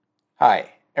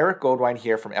Hi, Eric Goldwine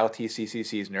here from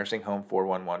LTCCC's Nursing Home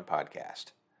 411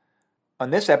 podcast. On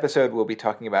this episode, we'll be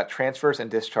talking about transfers and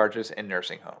discharges in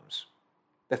nursing homes.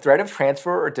 The threat of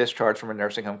transfer or discharge from a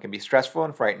nursing home can be stressful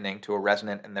and frightening to a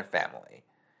resident and their family.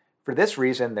 For this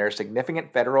reason, there are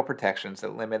significant federal protections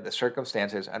that limit the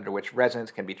circumstances under which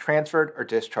residents can be transferred or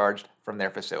discharged from their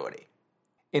facility.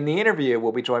 In the interview,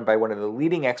 we'll be joined by one of the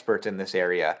leading experts in this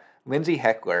area, Lindsay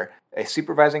Heckler, a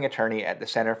supervising attorney at the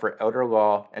Center for Elder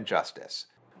Law and Justice.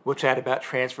 We'll chat about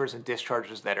transfers and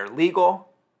discharges that are legal,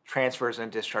 transfers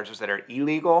and discharges that are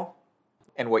illegal,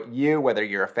 and what you, whether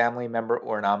you're a family member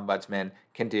or an ombudsman,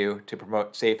 can do to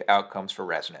promote safe outcomes for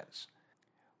residents.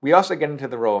 We also get into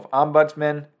the role of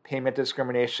ombudsman, payment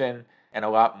discrimination, and a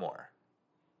lot more.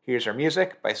 Here's our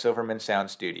music by Silverman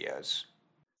Sound Studios.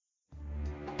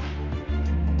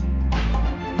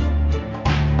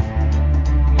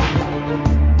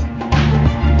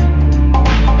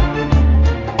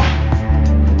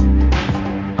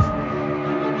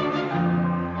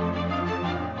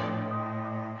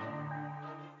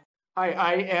 Hi,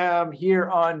 I am here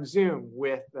on Zoom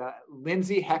with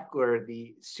Lindsay Heckler,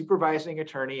 the supervising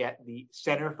attorney at the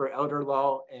Center for Elder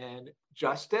Law and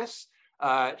Justice.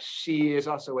 She is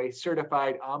also a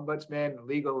certified ombudsman,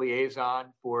 legal liaison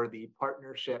for the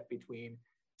partnership between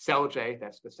CELJ,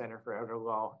 that's the Center for Elder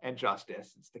Law and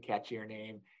Justice, it's the catchier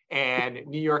name, and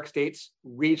New York State's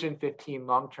Region 15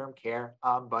 Long-Term Care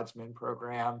Ombudsman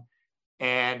Program.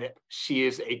 And she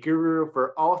is a guru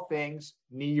for all things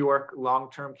New York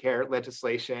long-term care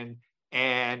legislation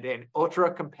and an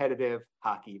ultra-competitive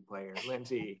hockey player.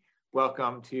 Lindsay,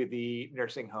 welcome to the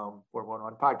Nursing Home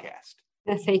 411 podcast.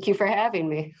 Thank you for having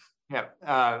me.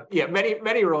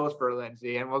 Many roles for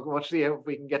Lindsay, and we'll see if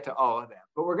we can get to all of them.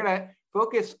 But we're going to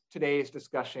focus today's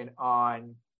discussion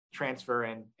on transfer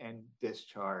and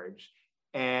discharge.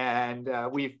 And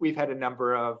we've had a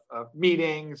number of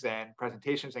meetings and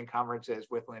presentations and conferences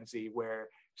with Lindsay where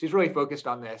she's really focused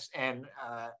on this. And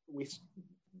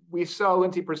we saw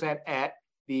Lindsay present at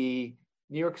the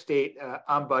New York State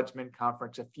Ombudsman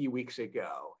Conference a few weeks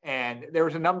ago. And there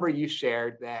was a number you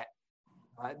shared that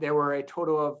there were a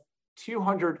total of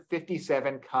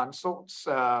 257 consults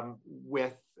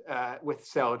with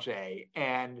CELJ,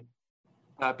 and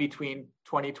between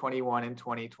 2021 and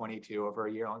 2022 over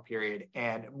a year-long period,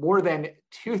 and more than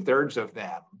 2/3 of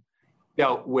them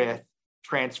dealt with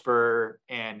transfer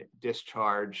and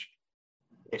discharge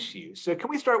issues. So can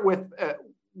we start with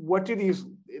what do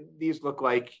these look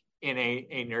like in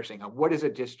a nursing home? What is a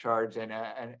discharge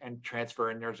and transfer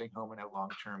in nursing home in a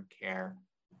long-term care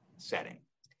setting?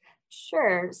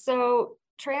 Sure. So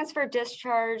transfer,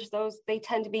 discharge, they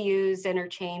tend to be used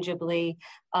interchangeably.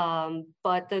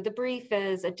 But the brief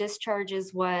is a discharge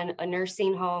is when a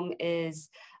nursing home is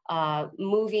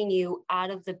moving you out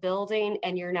of the building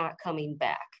and you're not coming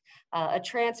back. A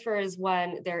transfer is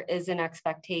when there is an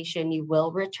expectation you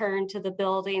will return to the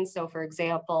building. So for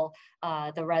example,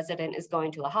 the resident is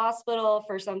going to a hospital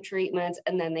for some treatments,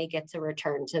 and then they get to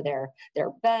return to their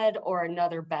bed or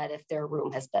another bed if their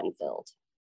room has been filled.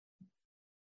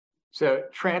 So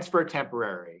transfer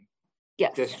temporary,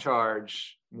 yes.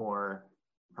 Discharge more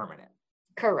permanent.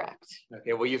 Correct.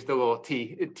 Okay, we'll use the little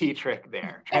T trick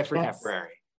there. Transfer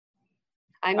temporary.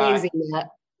 I'm using that.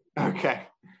 Okay,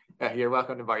 you're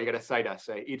welcome to bar. You got to cite us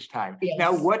each time. Yes.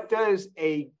 Now, we'll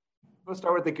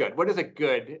start with the good. What does a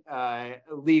good,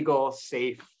 legal,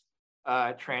 safe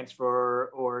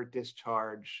transfer or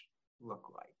discharge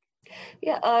look like?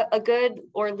 Yeah, a good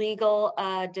or legal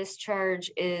discharge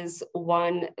is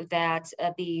one that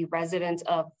the resident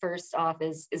first off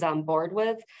is on board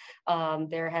with.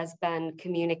 There has been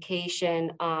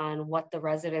communication on what the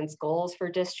resident's goals for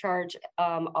discharge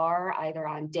are, either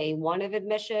on day one of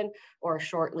admission or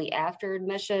shortly after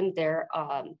admission. There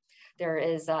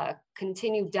is a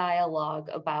continued dialogue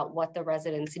about what the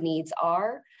resident's needs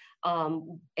are.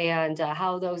 And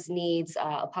how those needs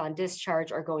upon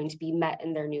discharge are going to be met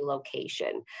in their new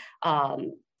location.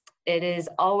 It is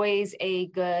always a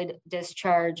good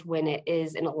discharge when it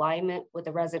is in alignment with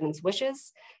the resident's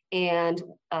wishes, and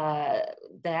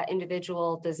that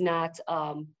individual does not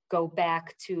go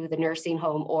back to the nursing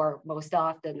home or most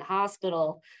often the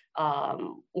hospital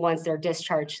once they're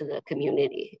discharged to the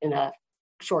community in a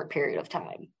short period of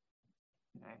time.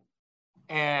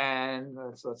 And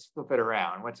let's flip it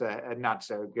around. What's a not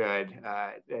so good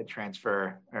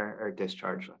transfer or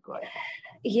discharge look like?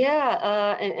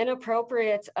 Yeah, an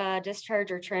inappropriate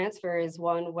discharge or transfer is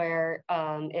one where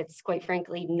it's quite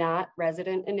frankly not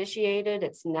resident initiated.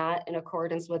 It's not in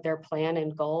accordance with their plan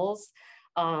and goals.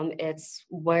 It's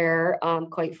where,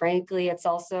 quite frankly, it's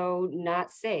also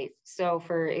not safe. So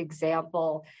for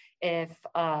example, if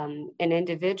an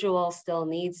individual still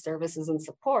needs services and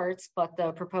supports, but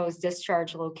the proposed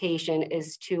discharge location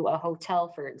is to a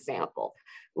hotel, for example.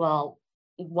 Well,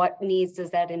 what needs does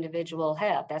that individual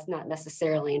have? That's not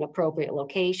necessarily an appropriate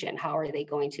location. How are they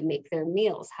going to make their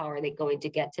meals? How are they going to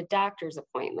get to doctor's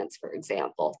appointments, for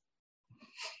example?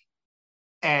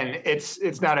 And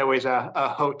it's not always a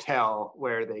hotel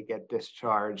where they get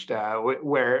discharged.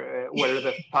 What are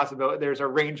the possibilities? There's a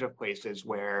range of places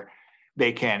where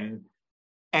they can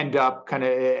end up, kind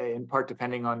of in part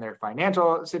depending on their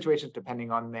financial situations,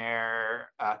 depending on their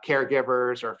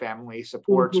caregivers or family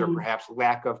supports, or perhaps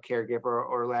lack of caregiver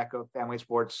or lack of family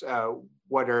supports.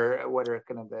 What are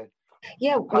kind of the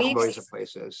possibilities of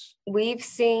places? We've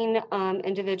seen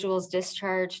individuals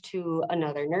discharged to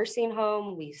another nursing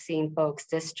home. We've seen folks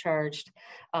discharged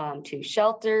to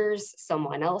shelters,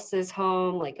 someone else's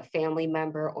home, like a family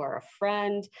member or a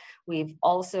friend. We've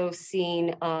also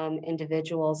seen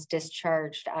individuals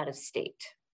discharged out of state,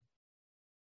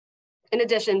 in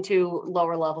addition to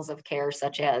lower levels of care,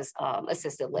 such as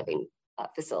assisted living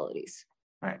facilities.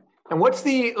 Right. And what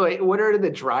are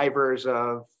the drivers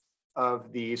of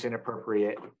these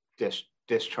inappropriate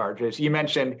discharges? You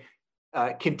mentioned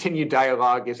continued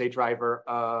dialogue is a driver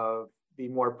of the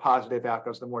more positive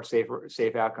outcomes, the more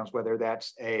safe outcomes, whether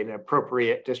that's an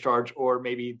appropriate discharge or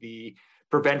maybe the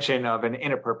prevention of an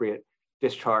inappropriate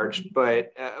discharge.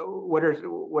 But what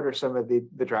are some of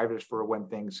the drivers for when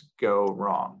things go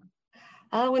wrong?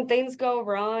 When things go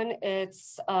wrong,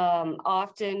 it's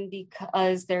often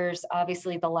because there's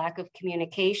obviously the lack of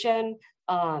communication.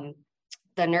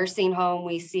 The nursing home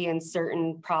we see in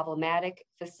certain problematic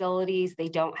facilities, they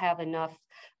don't have enough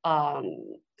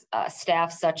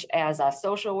staff, such as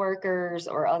social workers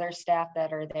or other staff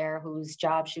that are there whose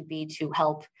job should be to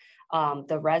help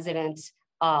the residents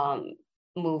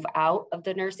move out of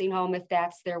the nursing home if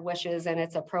that's their wishes and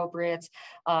it's appropriate.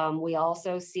 We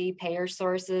also see payer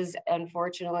sources,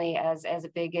 unfortunately, as a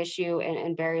big issue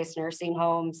in various nursing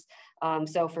homes.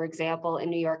 So for example, in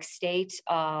New York State,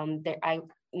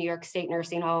 New York State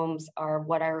nursing homes are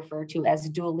what I refer to as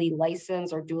dually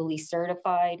licensed or dually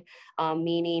certified,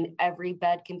 meaning every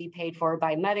bed can be paid for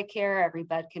by Medicare, every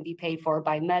bed can be paid for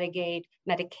by Medicaid,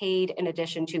 in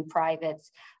addition to private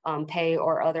pay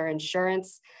or other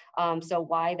insurance. So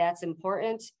why that's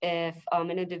important: if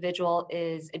an individual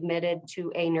is admitted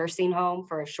to a nursing home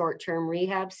for a short-term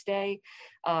rehab stay,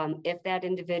 if that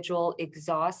individual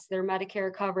exhausts their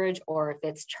Medicare coverage or if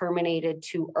it's terminated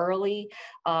too early,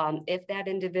 if that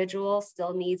individual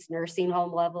still needs nursing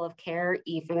home level of care,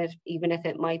 even if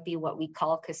it might be what we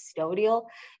call custodial,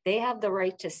 they have the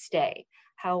right to stay.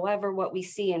 However, what we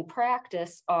see in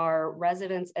practice are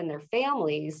residents and their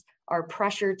families are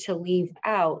pressured to leave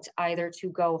out, either to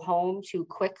go home too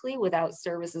quickly without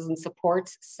services and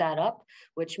supports set up,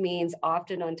 which means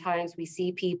oftentimes we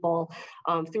see people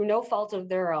through no fault of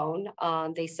their own.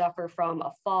 They suffer from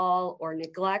a fall or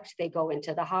neglect, they go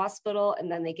into the hospital,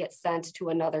 and then they get sent to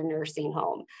another nursing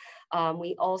home.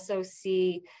 We also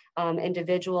see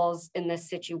individuals in this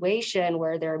situation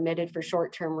where they're admitted for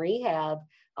short-term rehab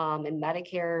and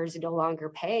Medicare is no longer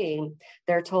paying.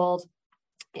 They're told,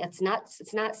 it's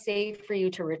not safe for you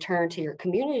to return to your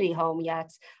community home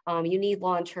yet. You need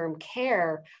long-term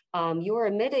care. You were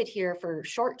admitted here for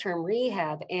short-term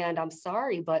rehab, and I'm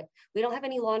sorry, but we don't have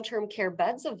any long-term care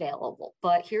beds available.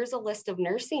 But here's a list of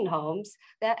nursing homes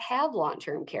that have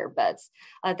long-term care beds.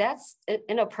 That's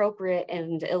inappropriate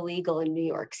and illegal in New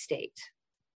York State.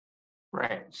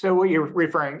 Right. So what you're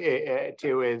referring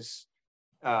to is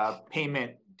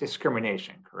payment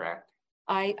discrimination, correct?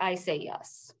 I say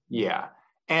yes. Yeah.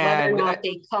 And whether or not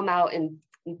they come out and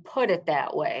put it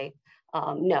that way,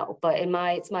 no, but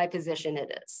it's my position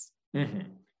it is. Mm-hmm.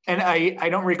 And I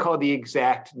don't recall the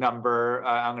exact number.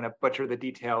 I'm going to butcher the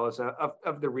details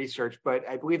of the research, but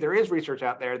I believe there is research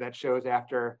out there that shows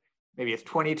after maybe it's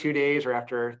 22 days or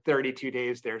after 32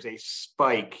 days, there's a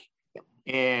spike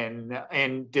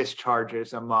in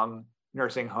discharges among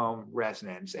nursing home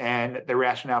residents. And the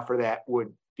rationale for that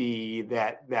would be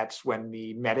that that's when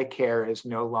the Medicare is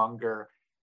no longer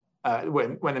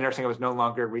when the nursing home is no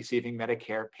longer receiving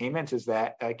Medicare payments. Is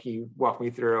that, can you walk me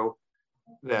through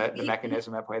the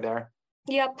mechanism at play there?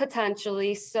 Yeah,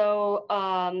 potentially. So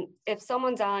if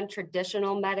someone's on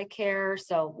traditional Medicare,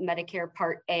 so Medicare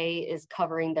Part A is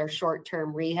covering their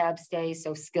short-term rehab stay,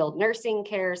 so skilled nursing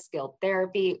care, skilled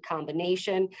therapy,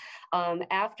 combination.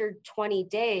 After 20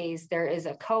 days, there is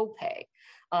a copay.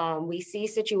 We see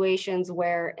situations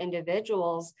where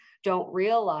individuals don't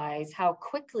realize how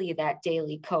quickly that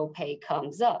daily copay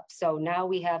comes up. So now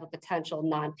we have a potential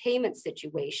non-payment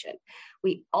situation.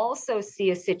 We also see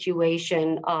a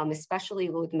situation, especially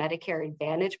with Medicare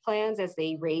Advantage plans as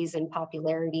they raise in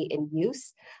popularity and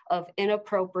use, of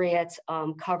inappropriate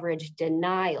coverage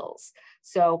denials.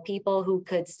 So people who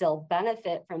could still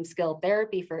benefit from skilled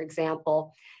therapy, for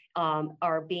example,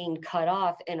 are being cut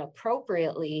off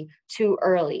inappropriately too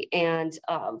early. And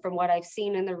from what I've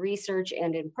seen in the research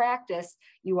and in practice,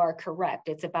 you are correct.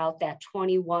 It's about that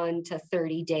 21 to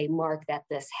 30 day mark that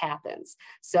this happens.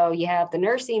 So you have the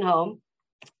nursing home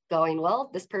going, well,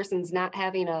 this person's not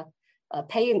having a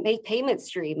payment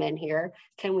stream in here.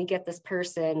 Can we get this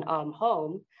person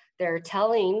home? They're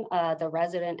telling the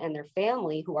resident and their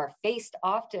family, who are faced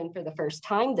often for the first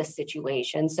time this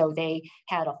situation. So they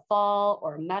had a fall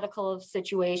or a medical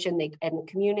situation, in the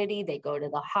community, they go to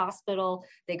the hospital,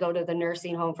 they go to the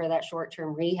nursing home for that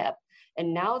short-term rehab.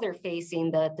 And now they're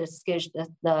facing the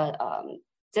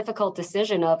difficult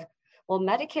decision of, well,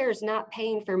 Medicare is not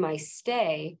paying for my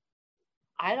stay.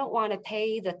 I don't want to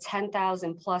pay the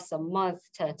 $10,000 plus a month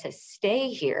to stay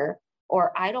here.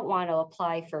 Or I don't want to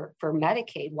apply for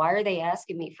Medicaid. Why are they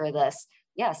asking me for this?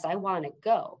 Yes, I want to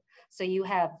go. So you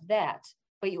have that,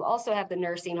 but you also have the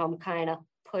nursing home kind of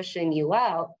pushing you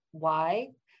out. Why?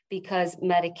 Because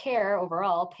Medicare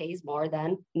overall pays more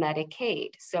than Medicaid.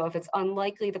 So if it's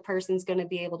unlikely the person's going to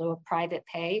be able to private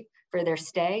pay for their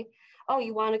stay, oh,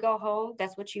 you want to go home?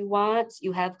 That's what you want?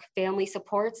 You have family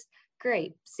supports?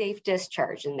 Great, safe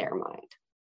discharge in their mind.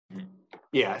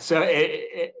 Yeah, so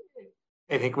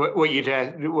I think what you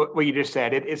just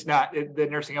said, it's not, the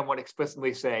nursing home won't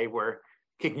explicitly say we're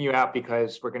kicking you out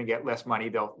because we're going to get less money.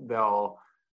 They'll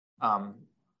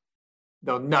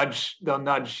nudge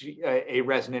a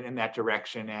resident in that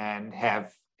direction and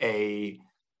have a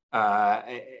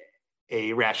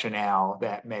rationale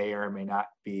that may or may not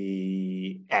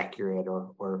be accurate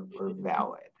or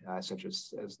valid, such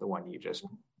as the one you just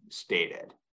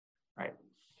stated, right?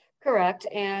 Correct.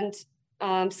 And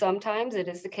sometimes it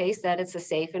is the case that it's a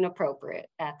safe and appropriate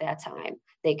at that time.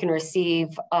 They can receive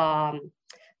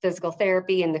physical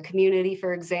therapy in the community,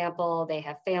 for example. They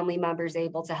have family members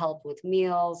able to help with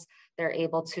meals. They're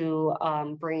able to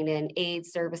bring in aid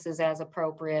services as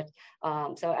appropriate.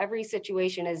 So every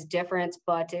situation is different,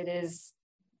 but it is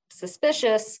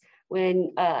suspicious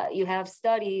when you have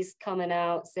studies coming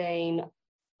out saying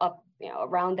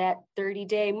around that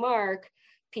 30-day mark,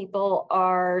 people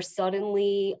are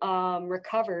suddenly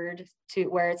recovered to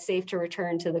where it's safe to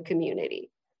return to the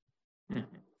community.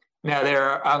 Now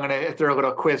I'm going to throw a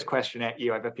little quiz question at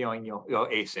you. I have a feeling you'll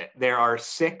ace it. There are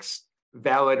 6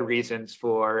 valid reasons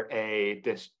for a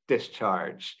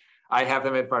discharge. I have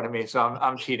them in front of me, so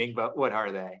I'm cheating, but what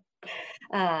are they?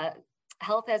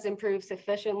 Health has improved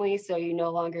sufficiently, so you no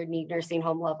longer need nursing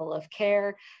home level of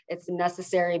care. It's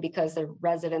necessary because the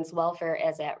residents' welfare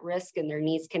is at risk and their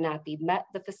needs cannot be met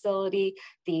at the facility.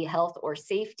 The health or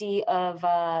safety of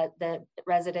the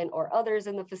resident or others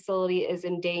in the facility is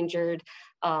endangered,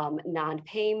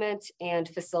 non-payment, and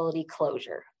facility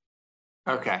closure.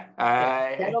 Okay,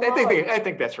 I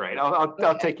think that's right.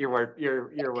 I'll take your word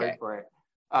word for it.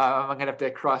 I'm gonna have to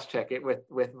cross-check it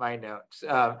with my notes.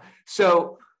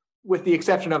 So, with the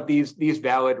exception of these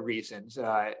valid reasons,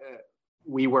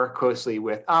 we work closely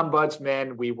with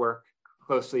ombudsmen. We work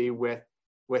closely with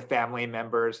family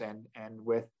members and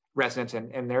with residents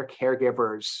and their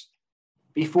caregivers.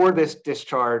 Before this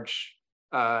discharge,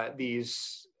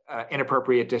 these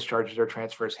inappropriate discharges or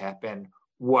transfers happen,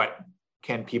 what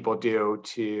can people do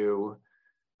to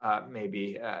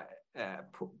maybe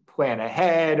plan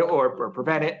ahead or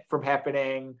prevent it from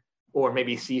happening, or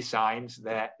maybe see signs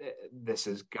that this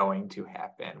is going to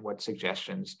happen? What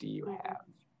suggestions do you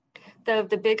have?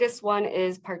 The biggest one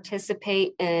is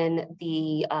participate in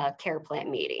the care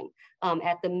plan meeting.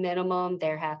 At the minimum,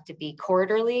 there have to be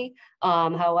quarterly.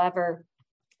 However,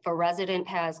 if a resident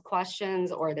has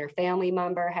questions or their family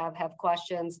member have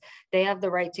questions, they have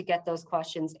the right to get those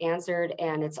questions answered,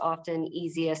 and it's often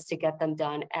easiest to get them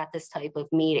done at this type of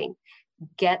meeting.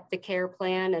 Get the care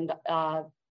plan and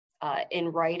in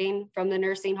writing from the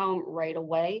nursing home right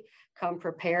away. Come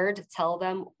prepared, tell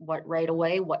them right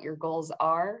away what your goals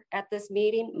are at this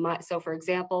meeting. So for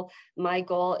example, my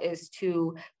goal is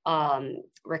to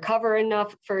recover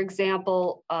enough, for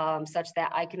example, such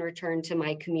that I can return to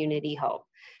my community home.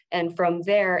 And from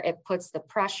there, it puts the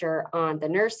pressure on the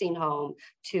nursing home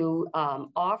to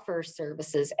offer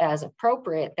services as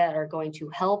appropriate that are going to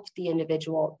help the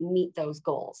individual meet those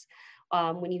goals.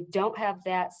 When you don't have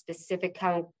that specific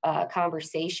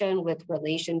conversation with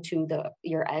relation to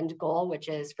your end goal, which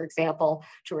is, for example,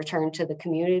 to return to the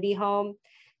community home,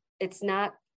 it's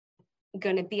not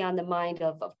going to be on the mind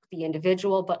of the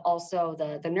individual, but also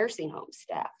the nursing home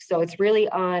staff. So it's really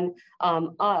on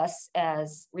us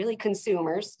as really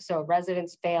consumers, so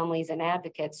residents, families, and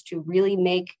advocates, to really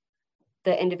make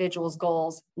the individual's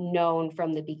goals known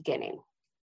from the beginning.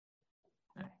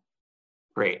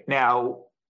 Great. Now,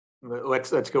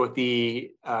 let's go with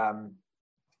the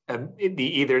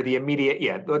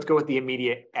immediate. Let's go with the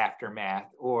immediate aftermath,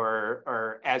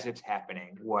 or as it's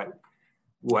happening.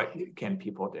 What can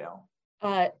people do?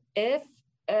 If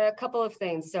a couple of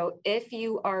things. So if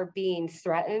you are being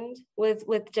threatened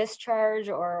with discharge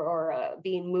or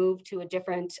being moved to a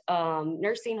different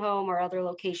nursing home or other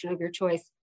location of your choice,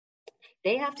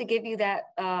 they have to give you that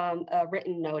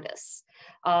written notice.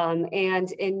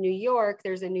 And in New York,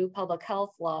 there's a new public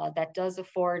health law that does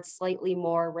afford slightly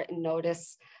more written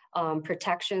notice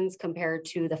protections compared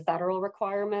to the federal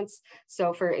requirements.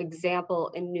 So for example,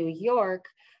 in New York,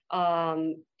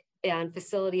 and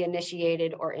facility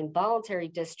initiated or involuntary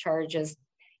discharges,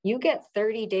 you get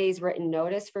 30 days written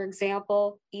notice, for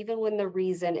example, even when the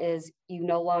reason is you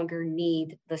no longer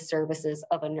need the services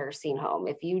of a nursing home.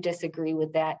 If you disagree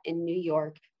with that in New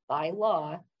York by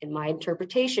law, in my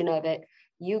interpretation of it,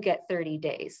 you get 30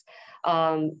 days.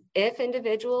 If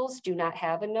individuals do not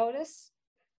have a notice,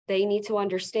 they need to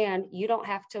understand you don't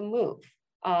have to move.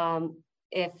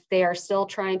 If they are still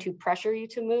trying to pressure you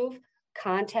to move,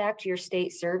 contact your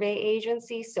state survey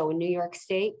agency. So in New York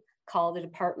State, call the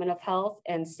Department of Health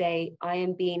and say, I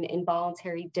am being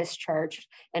involuntary discharged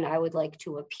and I would like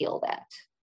to appeal that.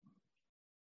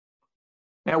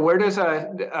 Now, where do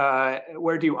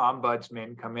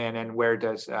ombudsmen come in, and where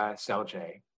does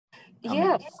CELJ come in?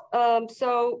 Yes.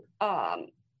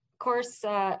 Of course,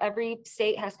 every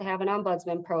state has to have an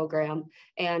ombudsman program,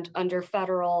 and under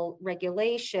federal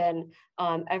regulation,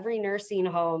 every nursing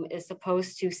home is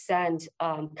supposed to send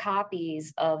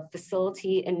copies of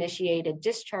facility-initiated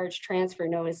discharge transfer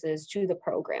notices to the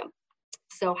program.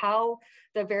 So how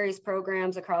the various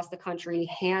programs across the country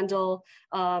handle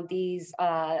these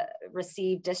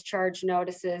received discharge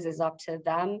notices is up to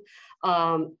them.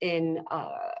 In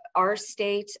our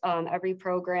state, every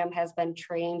program has been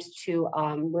trained to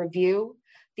review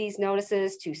these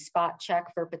notices, to spot check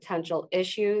for potential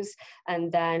issues,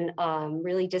 and then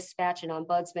really dispatch an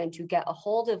ombudsman to get a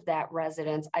hold of that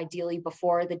resident, ideally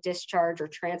before the discharge or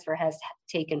transfer has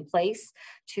taken place,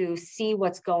 to see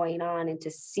what's going on and to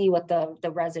see what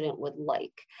the resident would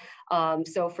like.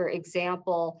 So for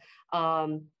example,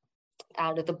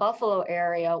 out of the Buffalo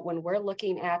area, when we're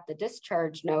looking at the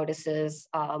discharge notices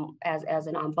as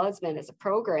an ombudsman, as a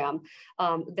program,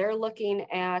 they're looking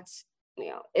at,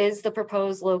 is the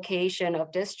proposed location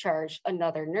of discharge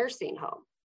another nursing home?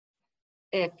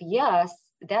 If yes,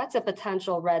 that's a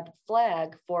potential red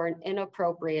flag for an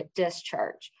inappropriate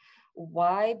discharge.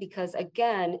 Why? Because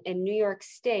again, in New York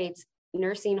State,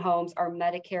 nursing homes are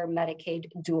Medicare, Medicaid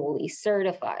dually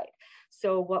certified.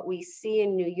 So what we see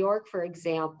in New York, for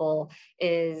example,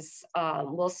 is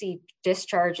we'll see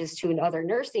discharges to other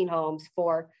nursing homes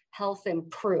for health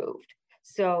improved.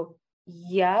 So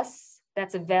yes,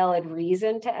 that's a valid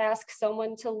reason to ask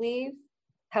someone to leave.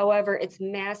 However, it's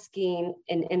masking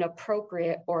an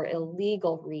inappropriate or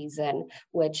illegal reason,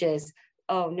 which is,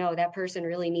 oh no, that person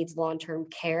really needs long-term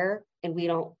care and we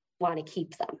don't want to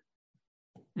keep them.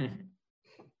 Mm-hmm.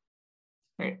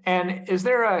 Right. And is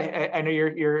there I know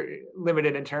you're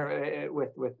limited in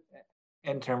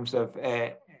terms of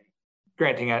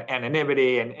granting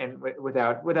anonymity and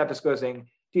without disclosing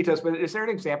details, but is there an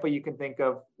example you can think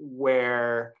of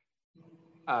where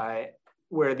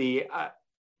the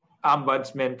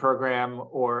ombudsman program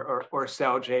or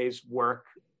CELJ's work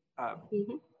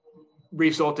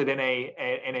resulted in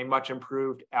a much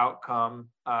improved outcome,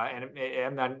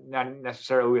 and not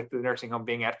necessarily with the nursing home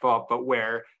being at fault, but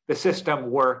where the system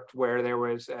worked, where there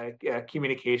was a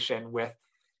communication with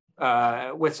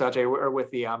CELJ or with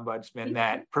the ombudsman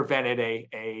that prevented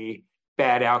a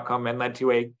bad outcome and led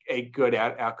to a good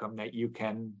outcome that you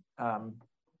can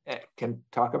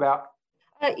talk about?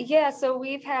 Yeah, so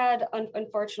we've had,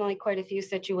 unfortunately, quite a few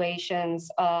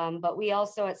situations, but we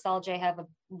also at CELJ have a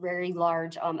very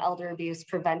large elder abuse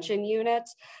prevention unit.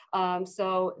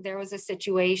 So there was a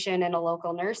situation in a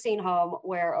local nursing home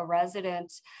where a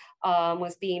resident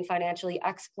was being financially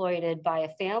exploited by a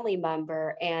family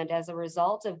member. And as a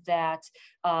result of that,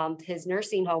 his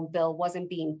nursing home bill wasn't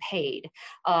being paid.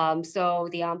 So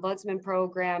the Ombudsman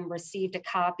program received a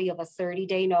copy of a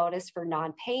 30-day notice for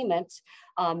non-payment,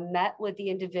 met with the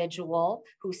individual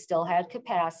who still had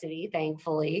capacity,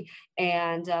 thankfully,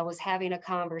 and was having a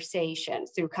conversation.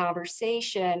 Through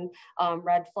conversation,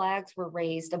 red flags were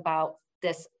raised about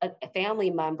this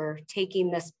family member taking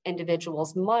this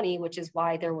individual's money, which is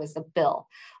why there was a bill.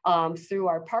 Through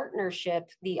our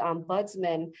partnership, the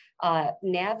Ombudsman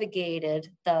navigated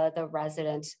the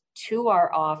resident to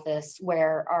our office,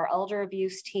 where our elder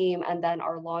abuse team and then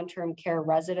our long-term care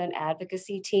resident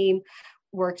advocacy team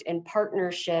worked in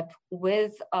partnership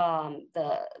with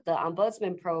the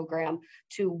Ombudsman program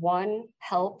to, one,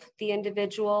 help the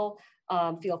individual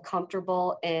feel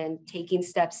comfortable in taking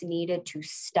steps needed to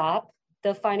stop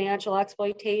the financial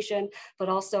exploitation, but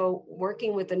also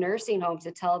working with the nursing home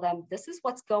to tell them, this is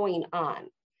what's going on.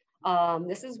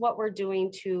 This is what we're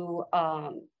doing to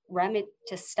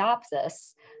stop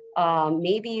this.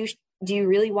 Do you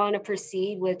really want to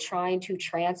proceed with trying to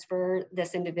transfer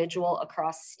this individual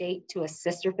across state to a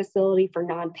sister facility for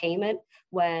non-payment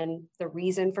when the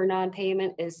reason for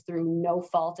non-payment is through no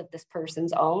fault of this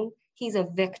person's own? He's a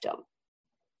victim.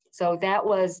 So that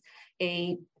was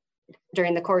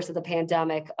during the course of the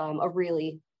pandemic, a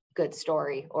really good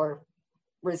story or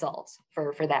result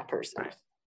for that person.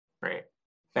 Right.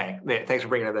 Thanks for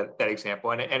bringing up that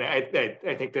example. And I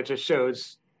think that just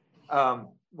shows,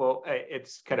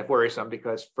 it's kind of worrisome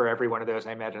because for every one of those,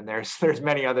 I imagine there's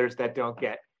many others that don't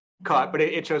get caught, but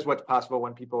it shows what's possible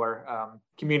when people are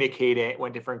communicating,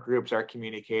 when different groups are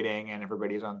communicating and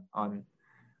everybody's on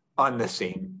the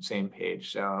same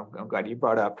page. So I'm glad you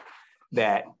brought up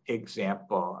that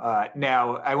example.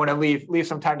 Now I want to leave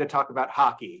some time to talk about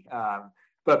hockey.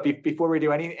 But before we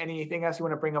do, anything else you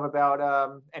want to bring up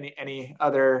about any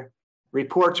other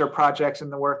reports or projects in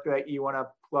the work that you want to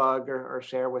plug or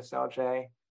share with SALJ?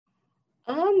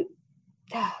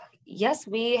 Yes,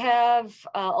 we have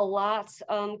a lot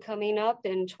coming up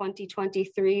in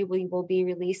 2023. We will be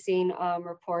releasing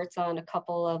reports on a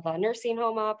couple of nursing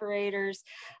home operators.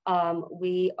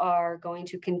 We are going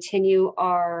to continue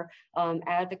our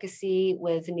advocacy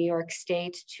with New York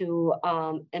State to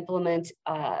implement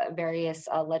various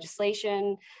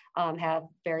legislation, have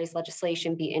various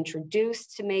legislation be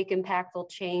introduced to make impactful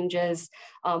changes.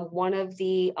 One of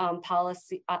the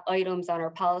policy items on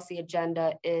our policy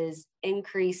agenda is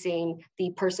increasing the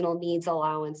personal needs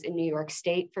allowance in New York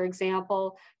State, for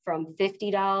example, from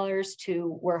 $50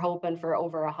 to we're hoping for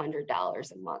over $100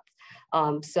 a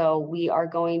month. So we are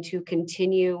going to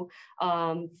continue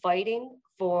fighting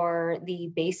for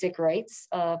the basic rights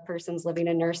of persons living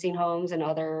in nursing homes and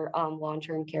other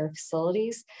long-term care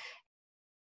facilities.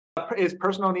 Is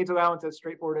personal needs allowance as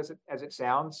straightforward as it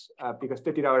sounds? Because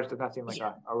 $50 does not seem like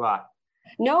a lot.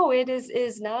 No, it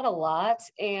is not a lot,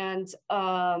 and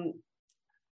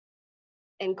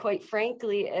quite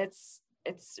frankly, it's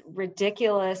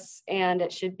ridiculous, and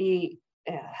it should be.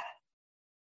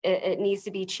 It needs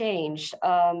to be changed.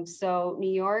 So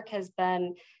New York has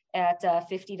been at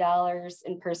 $50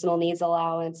 in personal needs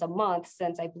allowance a month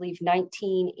since, I believe,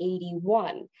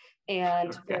 1981,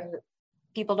 and for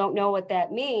people don't know what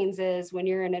that means is when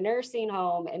you're in a nursing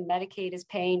home and Medicaid is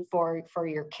paying for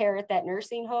your care at that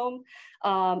nursing home,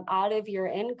 out of your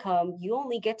income, you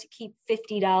only get to keep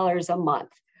 $50 a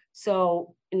month.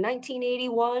 So in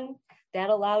 1981, that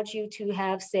allowed you to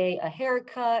have, say, a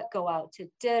haircut, go out to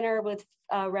dinner with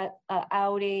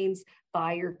outings,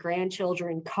 buy your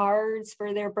grandchildren cards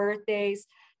for their birthdays.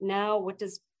 Now,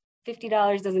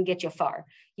 $50 doesn't get you far.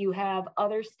 You have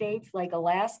other states like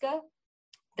Alaska.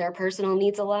 Their personal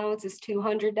needs allowance is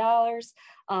 $200.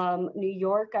 New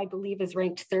York, I believe, is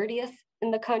ranked 30th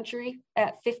in the country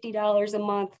at $50 a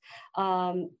month.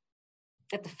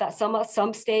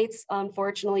 Some states,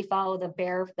 unfortunately, follow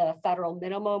the federal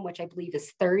minimum, which I believe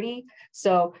is 30.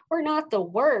 So we're not the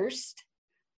worst,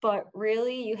 but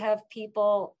really you have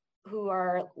people who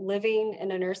are living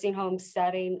in a nursing home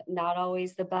setting, not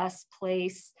always the best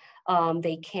place.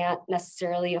 They can't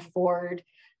necessarily afford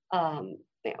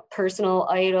personal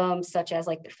items such as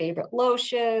like their favorite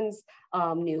lotions,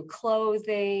 new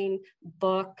clothing,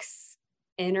 books,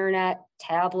 internet,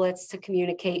 tablets to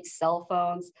communicate, cell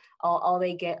phones. All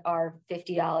they get are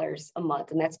 $50 a month.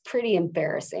 And that's pretty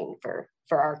embarrassing for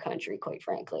our country, quite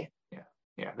frankly.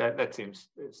 Yeah, that seems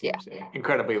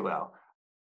incredibly low.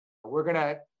 We're going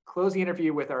to close the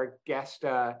interview with our guest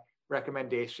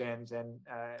recommendations. And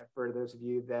for those of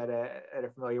you that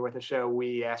are familiar with the show,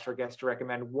 we asked our guests to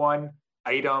recommend one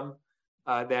item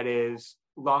that is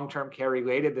long-term care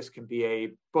related. This can be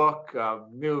a book, a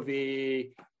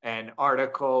movie, an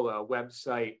article, a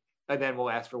website, and then we'll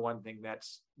ask for one thing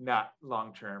that's not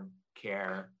long-term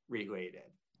care related.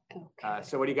 Okay.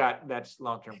 So what do you got that's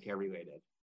long-term care related?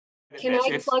 Can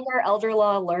I plug our Elder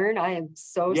Law Learn? I am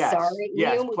so sorry.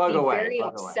 Yes, Liam would plug be away, very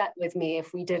plug upset with me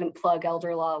if we didn't plug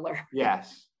Elder Law Learn.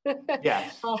 Yes,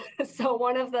 yes. So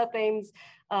one of the things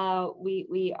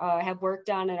we have worked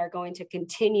on and are going to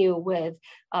continue with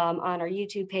on our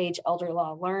YouTube page, Elder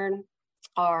Law Learn,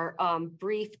 are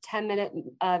brief 10-minute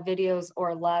videos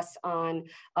or less on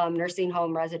nursing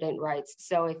home resident rights.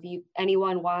 So if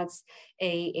anyone wants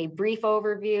a brief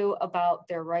overview about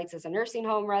their rights as a nursing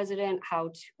home resident,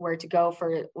 where to go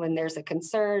for when there's a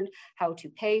concern, how to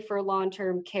pay for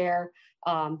long-term care,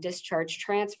 discharge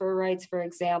transfer rights, for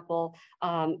example,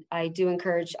 I do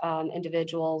encourage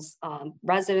individuals,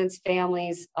 residents,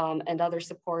 families, and other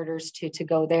supporters to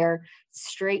go there.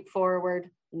 Straightforward,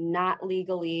 not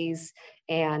legalese,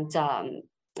 and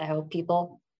I hope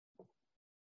people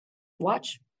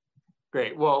watch.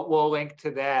 Great. Well, we'll link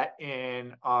to that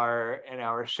in our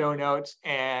show notes.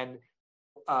 And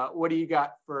what do you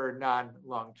got for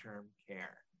non-long-term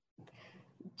care?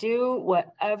 Do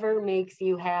whatever makes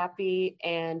you happy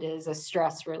and is a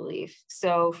stress relief.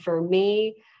 So for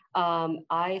me,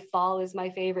 fall is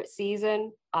my favorite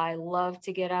season. I love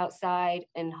to get outside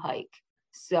and hike.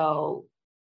 So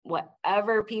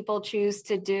whatever people choose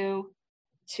to do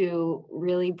to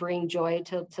really bring joy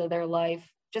to their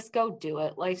life, just go do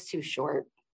it. Life's too short.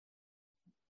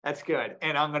 That's good.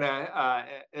 And I'm gonna,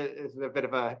 it's a bit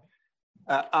of a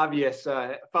obvious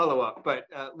follow-up, but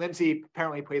Lindsay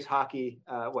apparently plays hockey,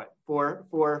 four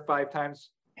or five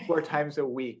times a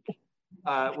week.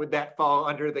 Would that fall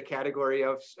under the category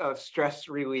of stress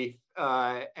relief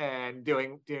and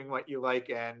doing what you like?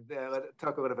 And let's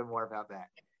talk a little bit more about that.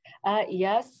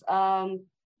 Yes.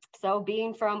 So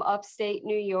being from upstate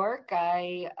New York,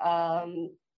 I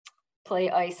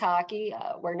play ice hockey.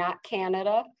 We're not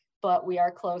Canada, but we are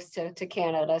close to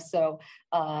Canada. So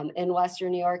in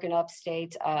Western New York and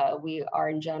upstate, we are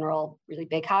in general really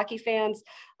big hockey fans.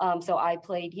 So I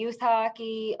played youth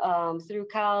hockey through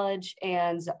college,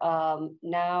 and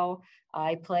now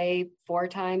I play 4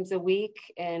 times a week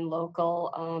in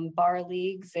local bar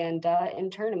leagues and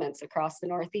in tournaments across the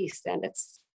Northeast. And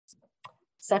it's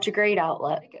such a great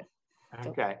outlet.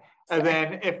 Okay. And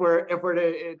then if we're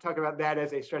to talk about that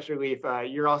as a stress relief,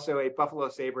 you're also a Buffalo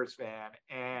Sabres fan.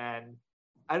 And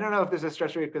I don't know if this is a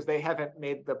stress relief because they haven't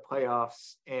made the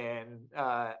playoffs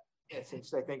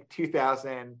since I think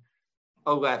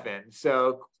 2011.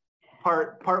 So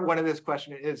part one of this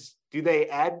question is, do they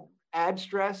add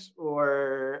stress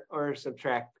or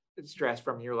subtract stress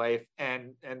from your life?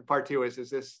 And part two is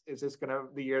this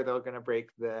the year they're gonna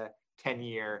break the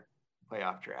 10-year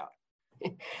playoff drought?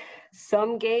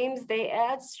 Some games they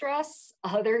add stress,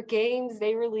 other games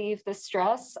they relieve the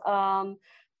stress,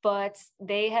 but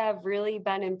they have really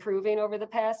been improving over the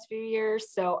past few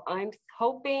years. So I'm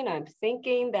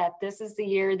thinking that this is the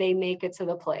year they make it to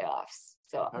the playoffs.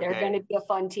 So They're going to be a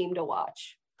fun team to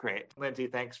watch. Great. Lindsay,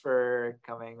 thanks for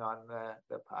coming on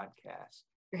the podcast.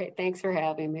 Great. Thanks for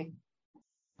having me.